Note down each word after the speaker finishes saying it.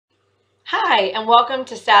Hi, and welcome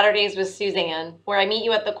to Saturdays with Suzanne, where I meet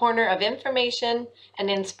you at the corner of information and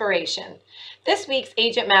inspiration. This week's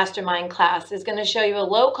Agent Mastermind class is going to show you a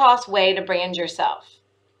low-cost way to brand yourself.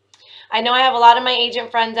 I know I have a lot of my agent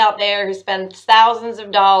friends out there who spend thousands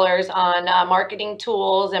of dollars on marketing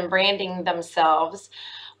tools and branding themselves.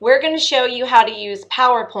 We're going to show you how to use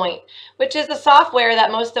PowerPoint, which is a software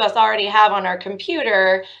that most of us already have on our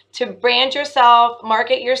computer to brand yourself,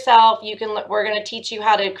 market yourself. We're going to teach you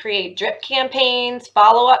how to create drip campaigns,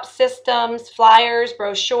 follow-up systems, flyers,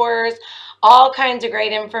 brochures, all kinds of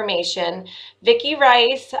great information. Vicki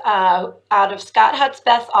Rice out of Scott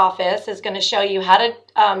Hudspeth's office is going to show you how to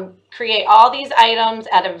create all these items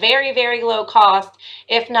at a very, very low cost,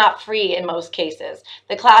 if not free in most cases.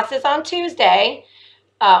 The class is on Tuesday,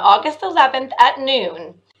 August 11th at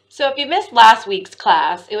noon. So if you missed last week's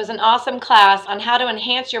class, it was an awesome class on how to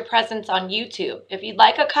enhance your presence on YouTube. If you'd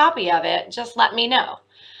like a copy of it, just let me know.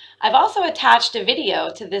 I've also attached a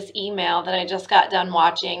video to this email that I just got done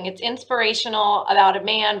watching. It's inspirational about a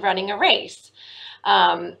man running a race.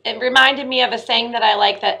 It reminded me of a saying that I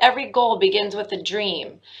like, that every goal begins with a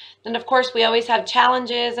dream. And of course, we always have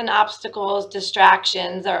challenges and obstacles.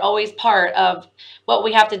 Distractions are always part of what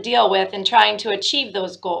we have to deal with in trying to achieve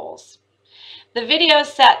those goals. The video is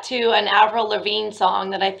set to an Avril Lavigne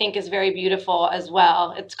song that I think is very beautiful as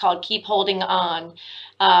well. It's called Keep Holding On.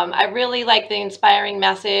 I really like the inspiring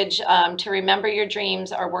message to remember your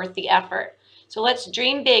dreams are worth the effort. So let's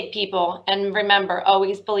dream big, people, and remember,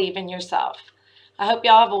 always believe in yourself. I hope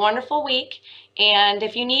y'all have a wonderful week. And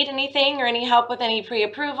if you need anything or any help with any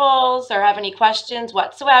pre-approvals or have any questions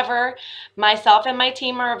whatsoever, myself and my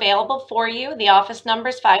team are available for you. The office number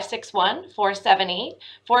is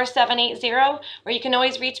 561-478-4780, or you can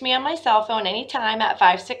always reach me on my cell phone anytime at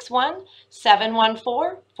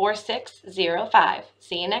 561-714-4605.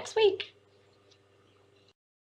 See you next week.